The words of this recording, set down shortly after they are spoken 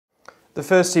The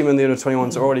first team and the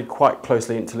under-21s are already quite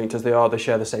closely interlinked as they are. They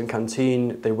share the same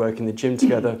canteen, they work in the gym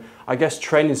together. I guess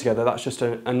training together, that's just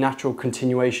a natural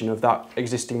continuation of that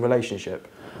existing relationship.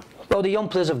 Well, the young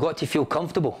players have got to feel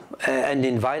comfortable in the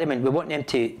environment. We want them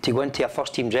to go into a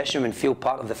first team dressing room and feel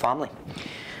part of the family.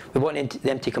 We want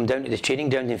them to come down to the training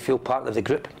ground and feel part of the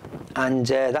group. And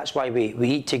that's why we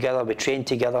eat together, we train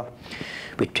together,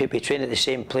 we train at the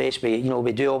same place. We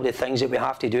do all the things that we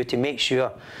have to do to make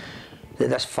sure that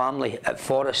this family at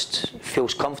Forest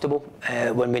feels comfortable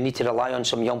when we need to rely on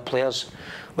some young players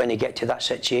when they get to that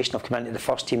situation of coming into the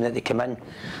first team, that they come in,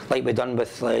 like we've done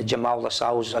with Jamal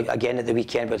Lascelles again at the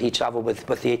weekend, where he travelled with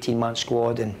the 18-man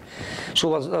squad. And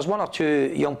so there's one or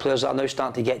two young players that are now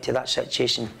starting to get to that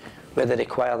situation where they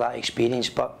require that experience,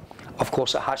 but of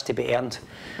course it has to be earned,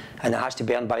 and it has to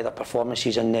be earned by their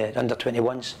performances in the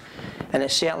under-21s, and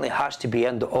it certainly has to be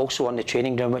earned also on the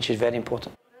training ground, which is very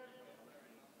important.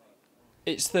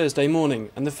 It's Thursday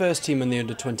morning and the first team and the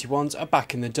under-21s are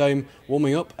back in the Dome,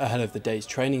 warming up ahead of the day's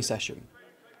training session.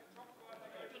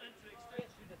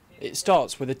 It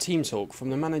starts with a team talk from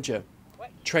the manager.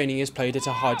 Training is played at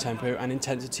a high tempo and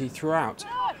intensity throughout.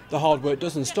 The hard work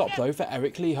doesn't stop though for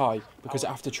Eric Lehigh, because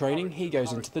after training he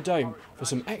goes into the Dome for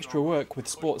some extra work with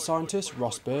sports scientist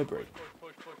Ross Burberry.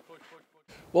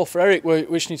 Well, for Eric, we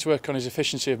just need to work on his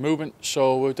efficiency of movement,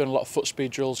 so we've done a lot of foot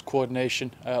speed drills,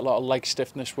 coordination, a lot of leg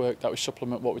stiffness work that we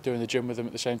supplement what we do in the gym with him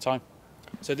at the same time.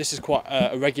 So this is quite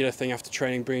a regular thing after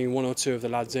training, bringing one or two of the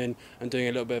lads in and doing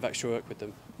a little bit of extra work with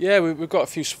them? Yeah, we've got a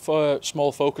few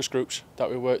small focus groups that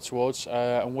we work towards,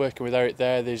 and working with Eric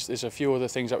there's a few other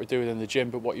things that we do within the gym,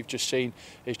 but what you've just seen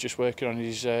is just working on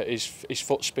his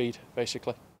foot speed,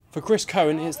 basically. For Chris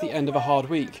Cohen, it's the end of a hard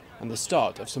week and the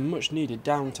start of some much needed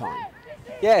downtime.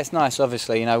 Yeah, it's nice,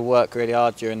 obviously, work really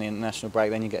hard during the international break,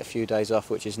 then you get a few days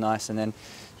off, which is nice, and then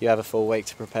you have a full week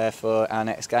to prepare for our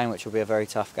next game, which will be a very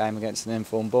tough game against an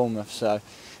informed Bournemouth. So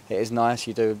it is nice,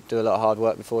 you do a lot of hard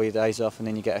work before your days off, and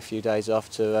then you get a few days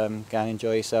off to go and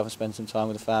enjoy yourself and spend some time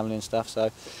with the family and stuff. So,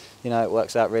 it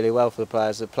works out really well for the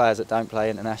players. The players that don't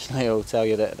play internationally will tell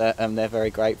you that they're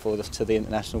very grateful to the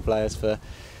international players for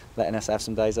letting us have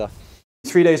some days off.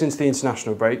 3 days into the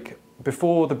international break,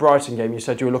 before the Brighton game you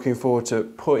said you were looking forward to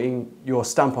putting your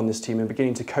stamp on this team and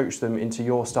beginning to coach them into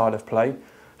your style of play.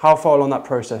 How far along that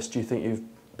process do you think you've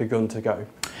begun to go?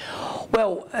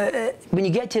 Well, when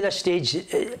you get to this stage,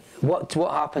 what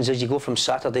happens is you go from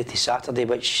Saturday to Saturday,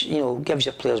 which gives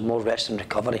your players more rest and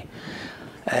recovery.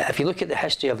 If you look at the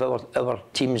history of our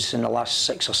teams in the last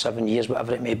 6 or 7 years,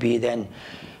 whatever it may be, then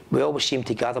we always seem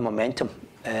to gather momentum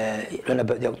around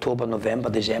about the October, November,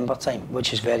 December time,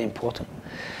 which is very important.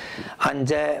 And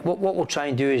what we'll try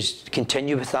and do is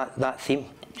continue with that theme.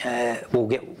 We'll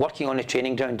get working on the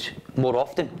training ground more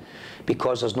often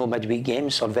because there's no midweek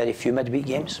games, or very few midweek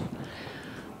games.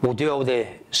 We'll do all the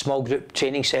small group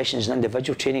training sessions and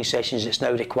individual training sessions that's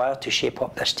now required to shape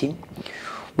up this team.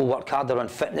 We'll work harder on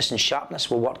fitness and sharpness,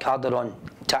 we'll work harder on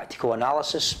tactical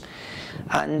analysis,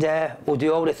 and we'll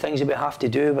do all the things that we have to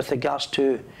do with regards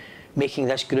to making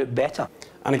this group better.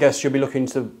 And I guess you'll be looking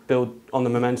to build on the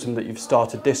momentum that you've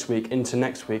started this week into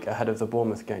next week ahead of the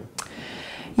Bournemouth game.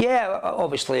 Yeah,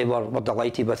 obviously we're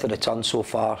delighted with the return so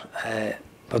far.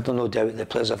 But no doubt the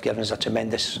players have given us a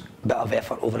tremendous bit of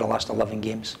effort over the last 11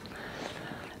 games.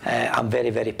 I'm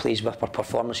very, very pleased with our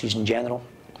performances in general.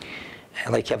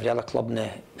 Like every other club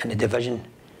in the division,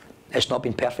 it's not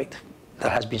been perfect. There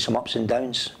has been some ups and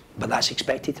downs, but that's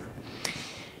expected.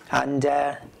 And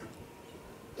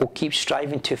we'll keep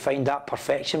striving to find that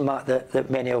perfection, Matt,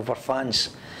 that many of our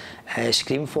fans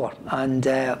scream for. And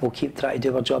we'll keep trying to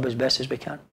do our job as best as we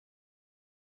can.